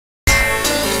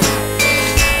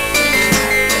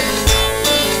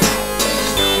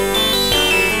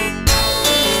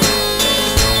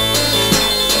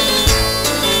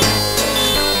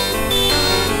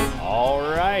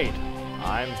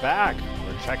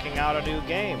checking out a new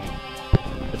game.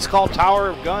 It's called Tower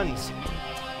of Guns.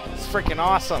 It's freaking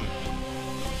awesome.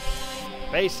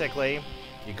 Basically,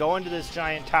 you go into this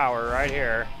giant tower right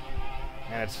here,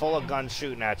 and it's full of guns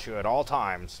shooting at you at all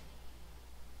times.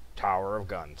 Tower of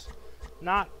Guns.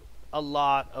 Not a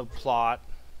lot of plot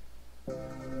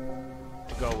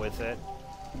to go with it.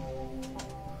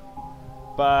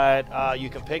 But you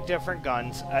can pick different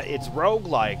guns. It's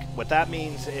roguelike. What that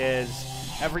means is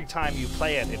every time you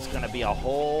play it, it's going to be a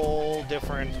whole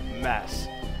different mess.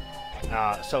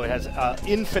 So it has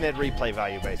infinite replay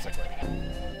value, basically.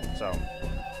 So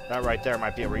that right there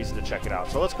might be a reason to check it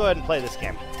out. So let's go ahead and play this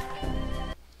game.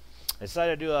 I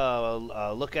decided to do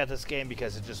a look at this game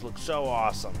because it just looks so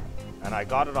awesome. And I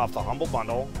got it off the Humble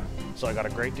Bundle, so I got a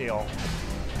great deal.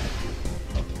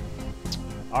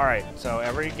 Alright, so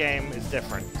every game is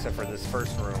different, except for this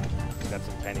first room. Got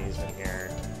some pennies in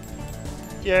here.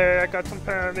 Yeah, I got some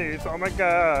pennies, oh my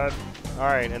god.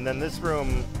 Alright, and then this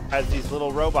room has these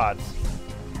little robots.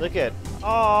 Look at,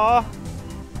 aww.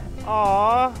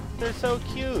 Aww, they're so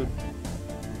cute.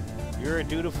 You're a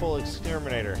dutiful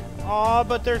exterminator. Aw,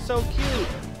 but they're so cute.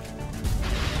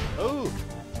 Ooh.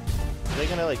 Are they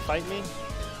gonna, like, fight me?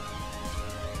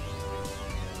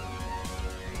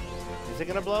 Is it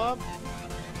gonna blow up?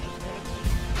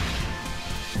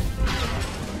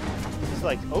 It's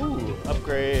like, ooh,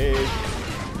 upgrade.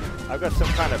 I've got some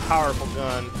kind of powerful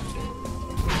gun.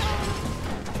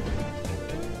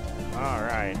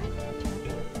 Alright.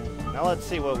 Now let's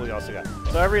see what we also got.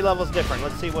 So every level's different.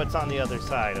 Let's see what's on the other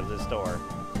side of this door.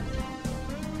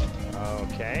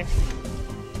 Okay.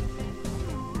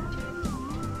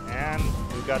 And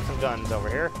we've got some guns over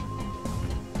here.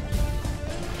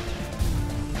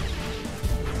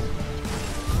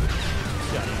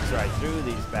 Guns right through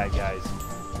these bad guys.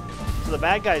 So the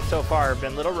bad guys so far have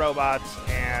been little robots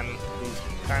and these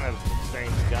kind of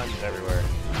strange guns everywhere.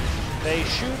 They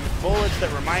shoot bullets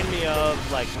that remind me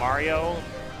of, like, Mario.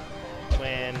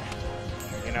 When,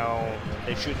 you know,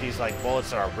 they shoot these, like, bullets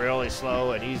that are really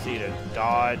slow and easy to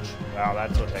dodge. Well,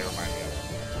 that's what they remind me of.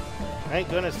 Thank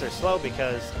goodness they're slow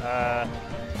because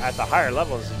at the higher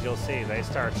levels, as you'll see, they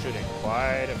start shooting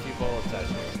quite a few bullets at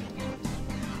you.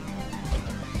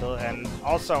 So, and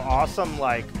also awesome,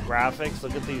 like, graphics.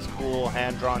 Look at these cool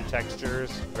hand-drawn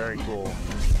textures. Very cool.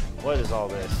 What is all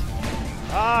this?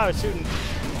 Ah, it's shooting.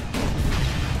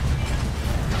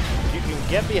 If you can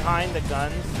get behind the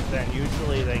guns, then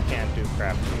usually they can't do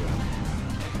crap to you.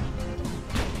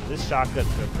 This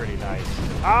shotgun's been pretty nice.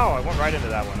 Oh, I went right into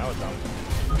that one. That was dumb.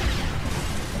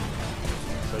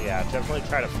 So yeah, definitely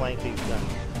try to flank these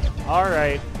guns.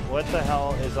 Alright, what the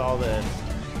hell is all this?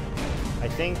 I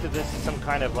think that this is some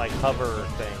kind of, like, hover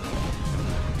thing.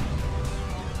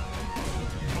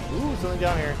 Ooh, something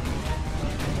down here.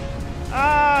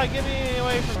 Ah, get me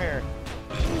away from here.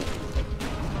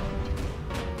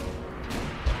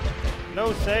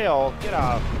 No sail. Get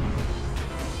off.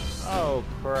 Oh,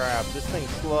 crap. This thing's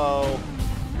slow.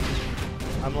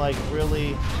 I'm, like,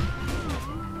 really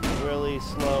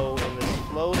slow in this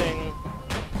floating.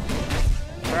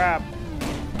 Crap.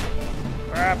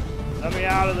 Crap. Let me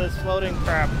out of this floating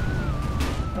crap.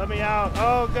 Let me out.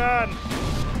 Oh, God.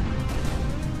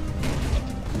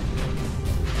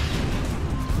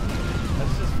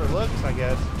 That's just for looks, I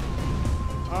guess.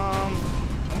 I'm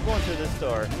going through this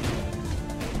door.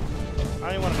 I don't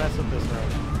even want to mess with this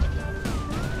room.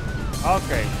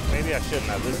 Okay, maybe I shouldn't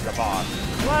have. This is the boss.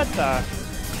 What the?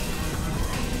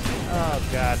 Oh,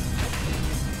 God.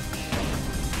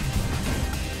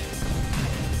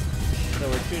 So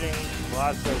we're shooting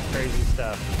lots of crazy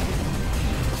stuff.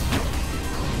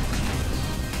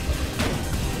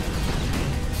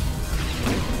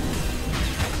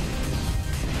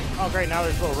 Oh, great. Now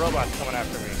there's little robots coming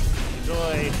after me.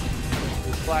 Enjoy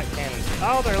these flat cannons.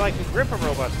 Oh, they're like a grip of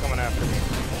robots coming after me.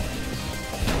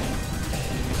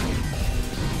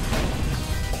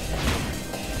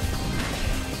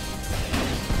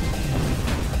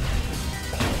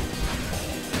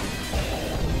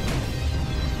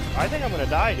 I think I'm gonna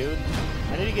die, dude.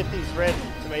 I need to get these red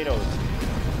tomatoes.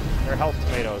 They're health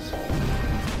tomatoes.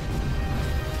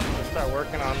 I'm gonna start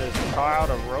working on this cloud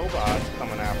of robots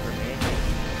coming after me.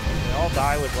 They all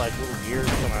die with, like, little gears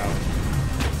coming out.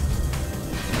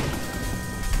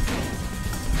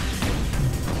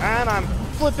 And I'm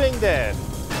flipping dead.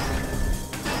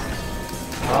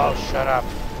 Oh, shut up.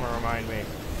 Don't remind me.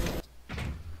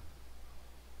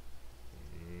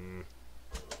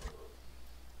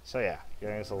 So yeah,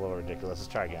 getting it's a little ridiculous.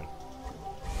 Let's try again.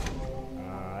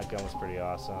 That gun was pretty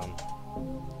awesome.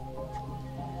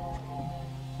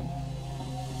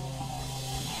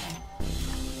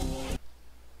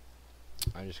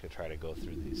 I'm just gonna try to go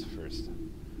through these first.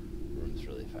 room's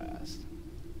really fast.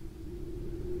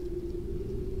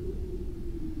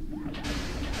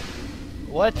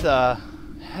 What the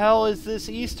hell is this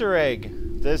Easter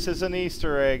egg? This is an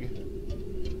Easter egg.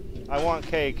 I want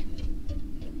cake.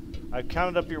 I've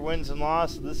counted up your wins and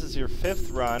losses. This is your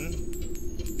 5th run.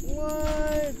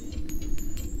 What?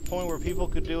 Point where people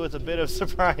could do with a bit of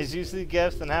surprise. Use the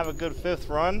gifts and have a good 5th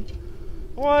run.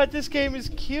 What? This game is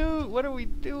cute. What are we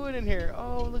doing in here?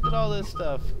 Oh, look at all this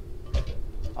stuff.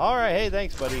 Alright, hey,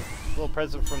 thanks, buddy. A little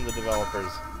present from the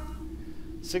developers.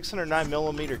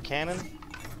 609mm cannon.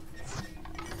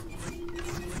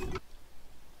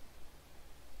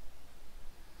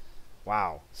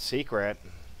 Wow. Secret.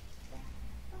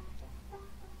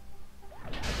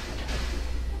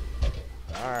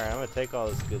 Alright, I'm gonna take all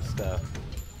this good stuff.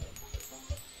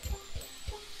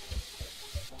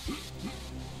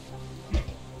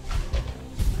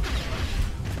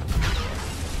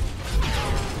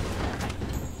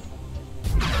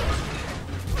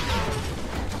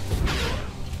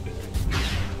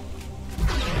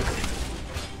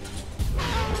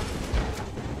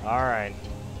 Alright.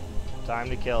 Time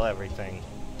to kill everything.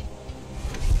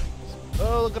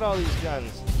 Oh, look at all these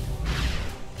guns.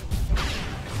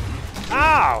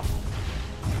 Ow!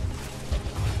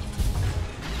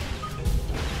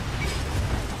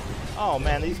 Oh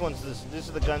man, these ones, these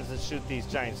are the guns that shoot these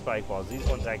giant spike balls. These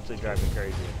ones actually drive me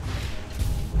crazy.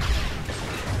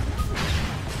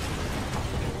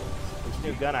 This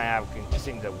new gun I have can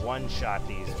seem to one-shot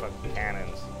these fucking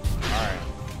cannons. Alright.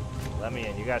 Let me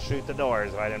in. You gotta shoot the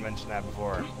doors if I didn't mention that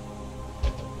before.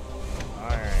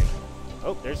 Alright.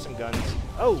 Oh, there's some guns.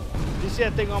 Oh! Did you see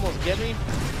that thing almost get me?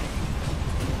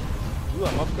 Ooh,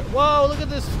 I'm up. Whoa, look at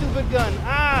this stupid gun.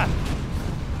 Ah!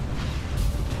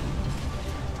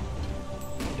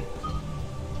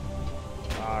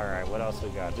 Alright, what else we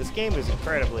got? This game is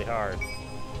incredibly hard.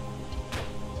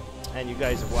 And you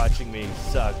guys are watching me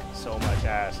suck so much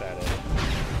ass at it.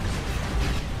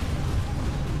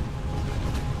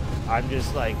 I'm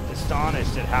just like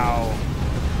astonished at how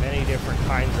many different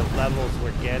kinds of levels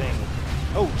we're getting.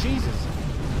 Oh, Jesus.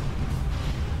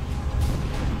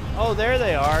 Oh, there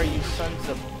they are, you sons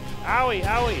of... Owie,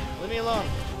 owie, leave me alone.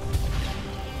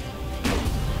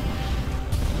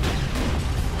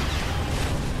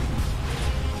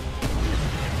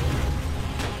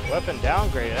 Weapon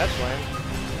downgraded, that's lame.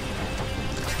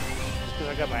 Just because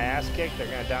I got my ass kicked, they're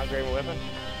going to downgrade my weapon?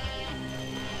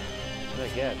 What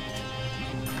did I get?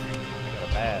 Got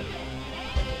a bad.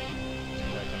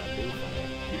 What's that going to do for me?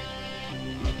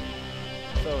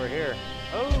 What's over here?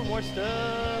 Oh, more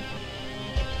stuff.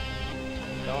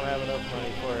 Don't have enough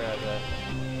money for it, I bet.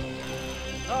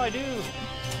 Oh, I do!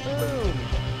 Boom!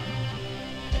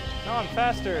 Now I'm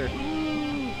faster!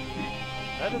 Woo!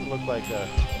 That didn't look like a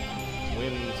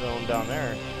wind zone down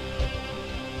there.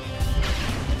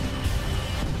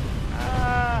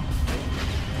 Ah!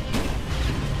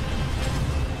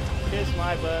 Kiss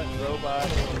my butt, robot.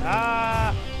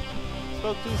 Ah!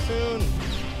 Spoke too soon!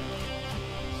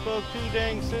 Spoke too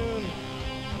dang soon!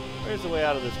 Where's the way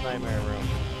out of this nightmare room?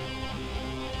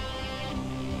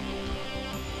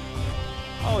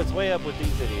 Oh, it's way up with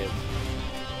these idiots.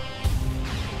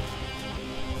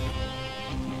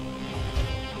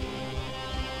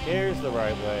 Here's the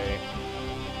right way.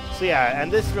 So yeah,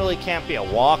 and this really can't be a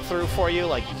walkthrough for you.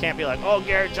 Like, you can't be like, oh,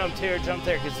 Garrett jumped here,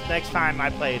 because next time I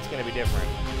play, it's going to be different.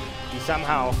 He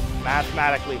somehow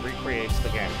mathematically recreates the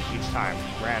game each time,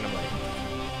 randomly.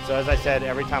 So as I said,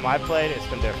 every time I've played, it's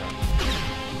been different.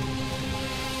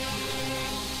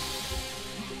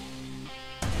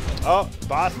 Oh,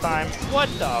 boss time. What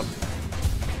the?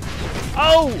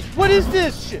 Oh, what is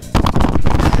this shit?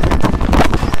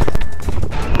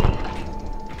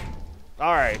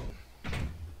 Alright.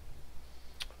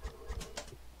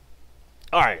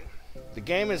 Alright. The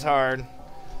game is hard.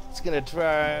 It's going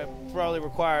to probably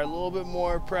require a little bit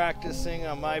more practicing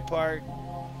on my part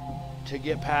to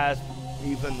get past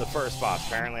even the first boss.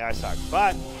 Apparently I suck.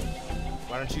 But,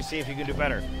 why don't you see if you can do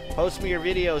better? Post me your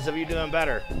videos of you doing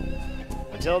better.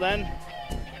 Until then,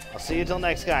 I'll see you till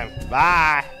next time.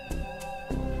 Bye!